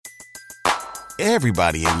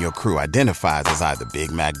Everybody in your crew identifies as either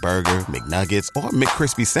Big Mac Burger, McNuggets, or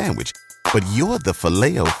McCrispy Sandwich. But you're the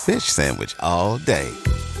Filet-O-Fish Sandwich all day.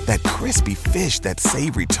 That crispy fish, that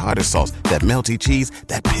savory tartar sauce, that melty cheese,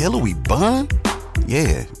 that pillowy bun.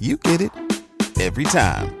 Yeah, you get it. Every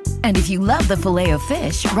time. And if you love the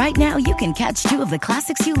Filet-O-Fish, right now you can catch two of the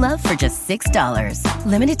classics you love for just $6.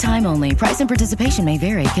 Limited time only. Price and participation may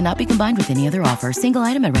vary. Cannot be combined with any other offer. Single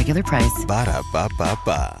item at regular price.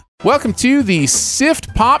 Ba-da-ba-ba-ba. Welcome to the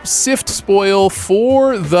Sift Pop Sift Spoil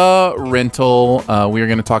for the Rental. We are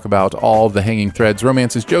going to talk about all the hanging threads,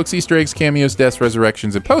 romances, jokes, Easter eggs, cameos, deaths,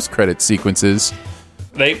 resurrections, and post-credit sequences.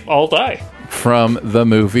 They all die. From the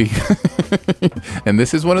movie. And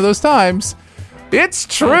this is one of those times. It's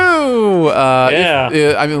true!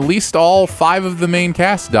 Yeah. I mean, at least all 5 of the main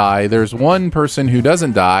cast die. There's one person who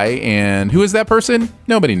doesn't die, and who is that person?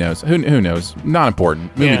 Nobody knows. Who knows? Not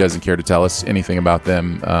important. Movie doesn't care to tell us anything about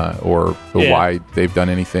them, or why they've done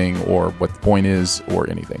anything, or what the point is, or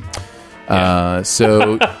anything.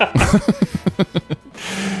 So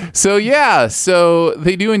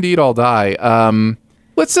they do indeed all die.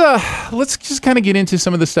 Let's just kind of get into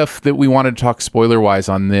some of the stuff that we wanted to talk spoiler-wise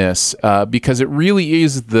on this, because it really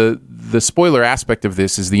is the spoiler aspect of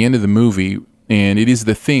this is the end of the movie, and it is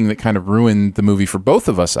the thing that kind of ruined the movie for both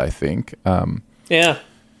of us, I think. And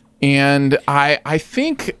I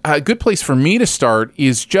think a good place for me to start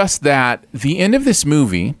is just that the end of this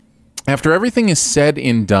movie, after everything is said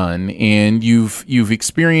and done, and you've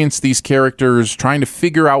experienced these characters trying to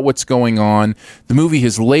figure out what's going on, the movie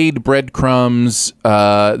has laid breadcrumbs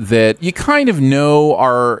that you kind of know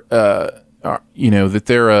are that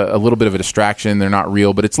they're a little bit of a distraction. They're not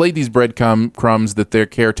real, but it's laid these breadcrumbs that their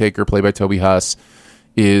caretaker, played by Toby Huss,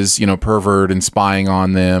 is pervert and spying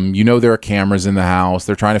on them. There are cameras in the house.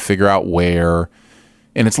 They're trying to figure out where.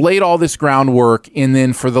 And it's laid all this groundwork, and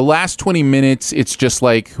then for the last 20 minutes, it's just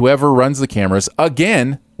like whoever runs the cameras,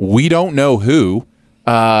 again, we don't know who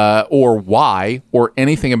or why or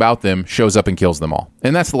anything about them, shows up and kills them all.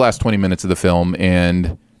 And that's the last 20 minutes of the film,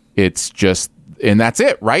 and it's just, and that's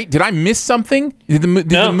it, right? Did I miss something? Did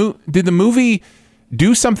the movie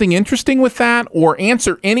do something interesting with that, or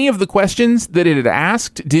answer any of the questions that it had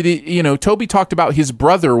asked? Did it, Toby talked about his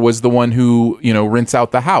brother was the one who, rents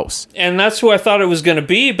out the house. And that's who I thought it was going to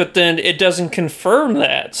be, but then it doesn't confirm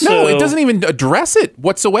that. So. No, it doesn't even address it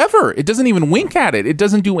whatsoever. It doesn't even wink at it. It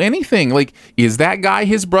doesn't do anything. Like, is that guy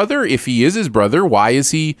his brother? If he is his brother, why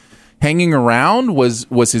is he hanging around?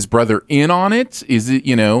 Was his brother in on it? Is it,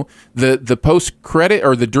 the post-credit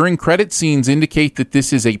or the during credit scenes indicate that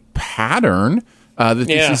this is a pattern.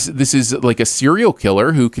 This is like a serial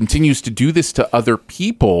killer who continues to do this to other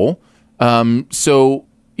people. So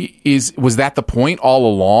was that the point all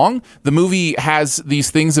along? The movie has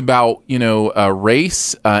these things about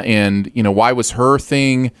race and why was her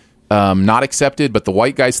thing not accepted, but the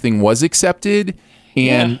white guy's thing was accepted.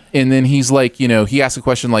 And then he's like, he asks a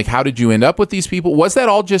question like, how did you end up with these people? Was that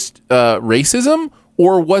all just racism?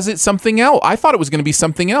 Or was it something else? I thought it was going to be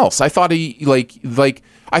something else. I thought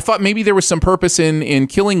I thought maybe there was some purpose in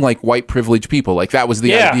killing like white privileged people. Like that was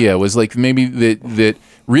the idea. Was like maybe that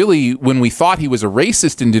really when we thought he was a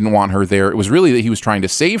racist and didn't want her there, it was really that he was trying to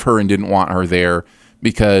save her and didn't want her there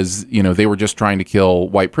because they were just trying to kill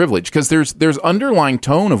white privilege. Because there's underlying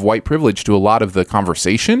tone of white privilege to a lot of the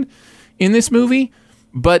conversation in this movie,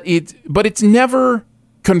 but it's never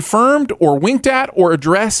confirmed or winked at or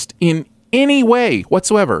addressed in any way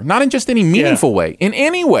whatsoever, not in just any meaningful way, in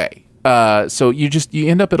any way. So you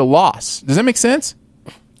end up at a loss. Does that make sense?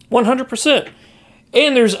 100%.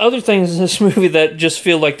 And there's other things in this movie that just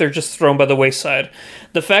feel like they're just thrown by the wayside.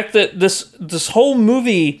 The fact that this whole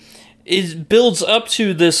movie builds up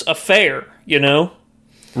to this affair,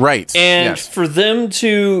 right? And for them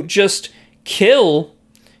to just kill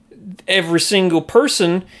every single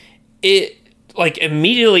person, like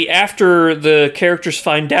immediately after the characters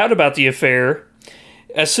find out about the affair,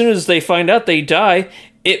 as soon as they find out they die,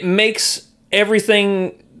 it makes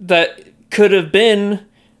everything that could have been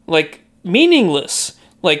like meaningless.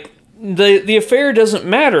 Like the affair doesn't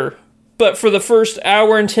matter, but for the first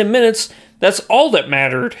hour and 10 minutes, that's all that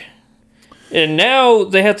mattered. And now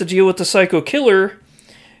they have to deal with the psycho killer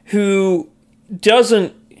who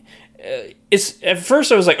doesn't. At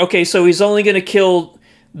first I was like, okay, so he's only going to kill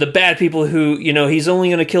the bad people who, he's only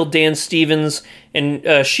going to kill Dan Stevens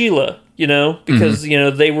and Sheila, because,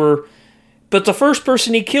 they were... But the first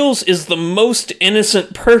person he kills is the most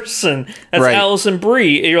innocent person. That's right. Alison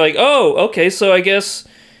Brie. And you're like, oh, okay, so I guess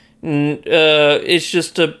it's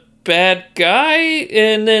just a bad guy,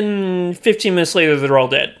 and then 15 minutes later, they're all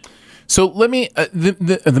dead. So let me.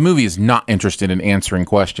 The movie is not interested in answering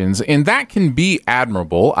questions, and that can be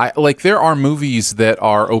admirable. There are movies that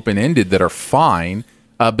are open ended that are fine,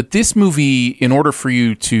 but this movie, in order for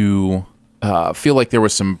you to feel like there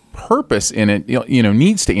was some purpose in it,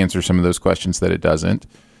 needs to answer some of those questions that it doesn't.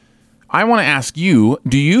 I want to ask you: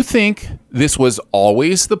 do you think this was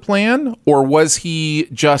always the plan, or was he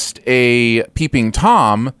just a peeping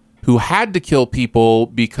Tom who had to kill people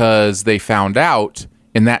because they found out,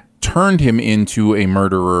 and that turned him into a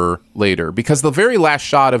murderer later? Because the very last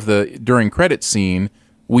shot of the during credits scene,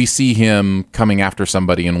 we see him coming after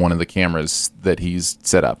somebody in one of the cameras that he's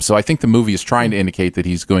set up. So I think the movie is trying to indicate that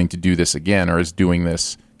he's going to do this again, or is doing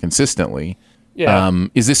this consistently. Yeah.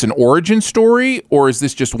 Is this an origin story, or is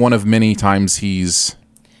this just one of many times he's,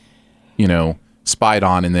 spied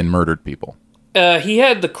on and then murdered people? He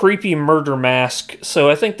had the creepy murder mask, so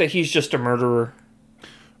I think that he's just a murderer.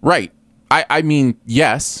 Right. I mean,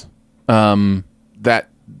 yes. That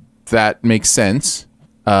makes sense.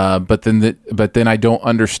 But then I don't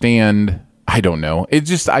understand. I don't know. It's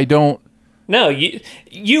just I don't. No,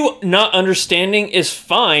 you not understanding is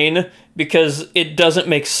fine because it doesn't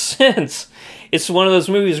make sense. It's one of those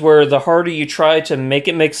movies where the harder you try to make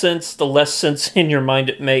it make sense, the less sense in your mind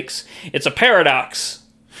it makes. It's a paradox.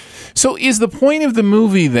 So is the point of the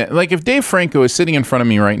movie that, like, if Dave Franco is sitting in front of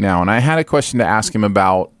me right now and I had a question to ask him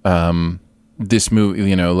about this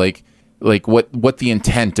movie, like what the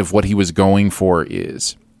intent of what he was going for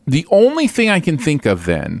is, the only thing I can think of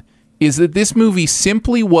then is that this movie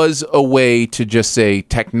simply was a way to just say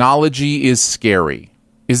technology is scary.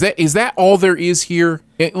 Is that all there is here?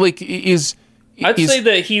 I'd say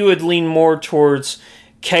that he would lean more towards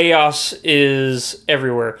chaos is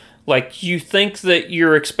everywhere. Like, you think that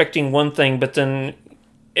you're expecting one thing, but then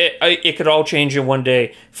it could all change in one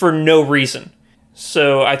day for no reason.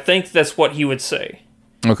 So I think that's what he would say.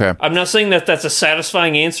 Okay. I'm not saying that that's a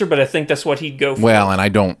satisfying answer, but I think that's what he'd go for. Well, and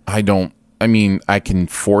I mean, I can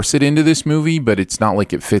force it into this movie, but it's not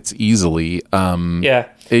like it fits easly. Yeah.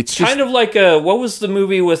 It's just kind of like, what was the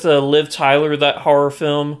movie with Liv Tyler, that horror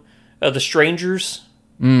film? The Strangers?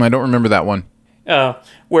 I don't remember that one.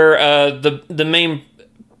 Where the main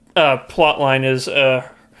plot line is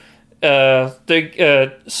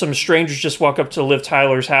some strangers just walk up to Liv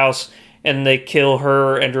Tyler's house and they kill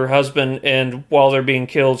her and her husband, and while they're being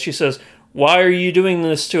killed, she says, "Why are you doing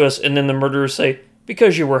this to us?" And then the murderers say,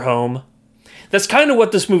 "Because you were home." That's kind of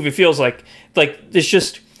what this movie feels like. Like, it's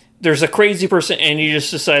just, there's a crazy person and he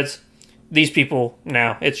just decides, these people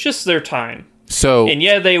now, it's just their time. So, and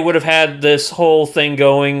yeah, they would have had this whole thing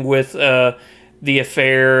going with the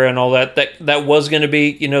affair and all that was going to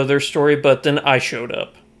be, their story, but then I showed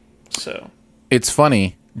up. So it's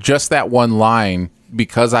funny, just that one line,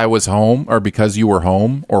 because I was home, or because you were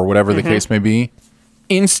home, or whatever the case may be,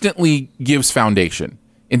 instantly gives foundation.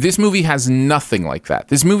 And this movie has nothing like that.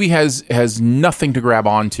 This movie has nothing to grab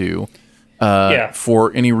onto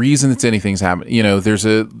for any reason that anything's happening. There's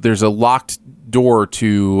a locked door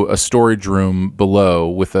to a storage room below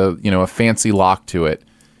with a fancy lock to it,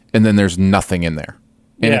 and then there's nothing in there.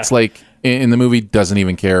 And it's like, in the movie, doesn't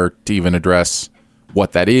even care to even address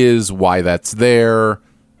what that is, why that's there,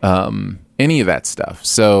 any of that stuff.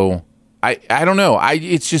 So I don't know.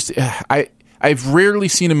 I've rarely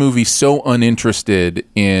seen a movie so uninterested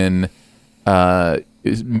in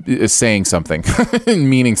saying something and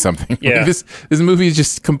meaning something. Yeah. Like this movie is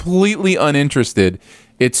just completely uninterested.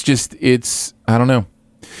 It's I don't know.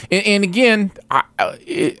 And again,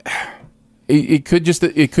 it could just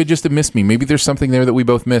have missed me. Maybe there's something there that we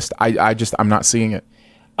both missed. I'm not seeing it.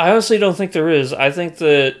 I honestly don't think there is. I think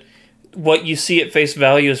that what you see at face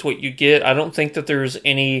value is what you get. I don't think that there's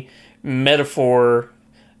any metaphor.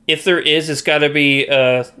 If there is, it's got to be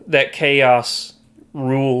that chaos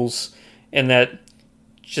rules, and that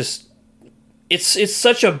just it's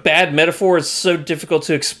such a bad metaphor. It's so difficult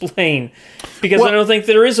to explain because I don't think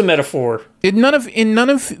there is a metaphor. In none of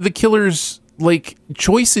the killer's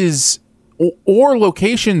choices or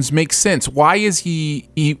locations make sense. Why is he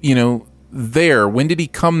there? When did he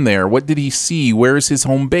come there? What did he see? Where is his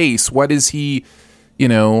home base? What is he?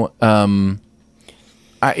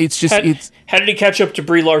 It's just how did he catch up to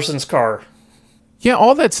Brie Larson's car? Yeah,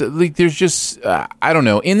 all that's there's just I don't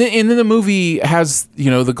know. And then the movie has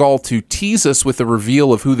the gall to tease us with the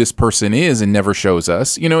reveal of who this person is and never shows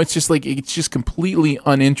us. It's just completely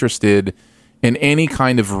uninterested in any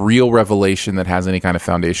kind of real revelation that has any kind of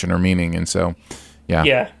foundation or meaning. And so,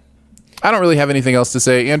 yeah. I don't really have anything else to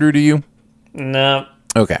say. Andrew, do you? No.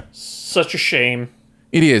 Okay. Such a shame.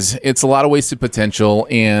 It is. It's a lot of wasted potential.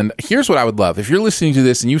 And here's what I would love. If you're listening to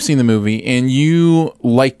this and you've seen the movie and you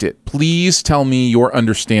liked it, please tell me your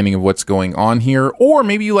understanding of what's going on here. Or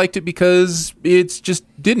maybe you liked it because it just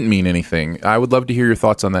didn't mean anything. I would love to hear your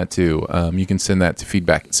thoughts on that too. You can send that to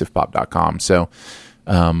feedback@sifpop.com. So,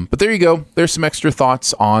 but there you go. There's some extra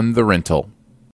thoughts on The Rental.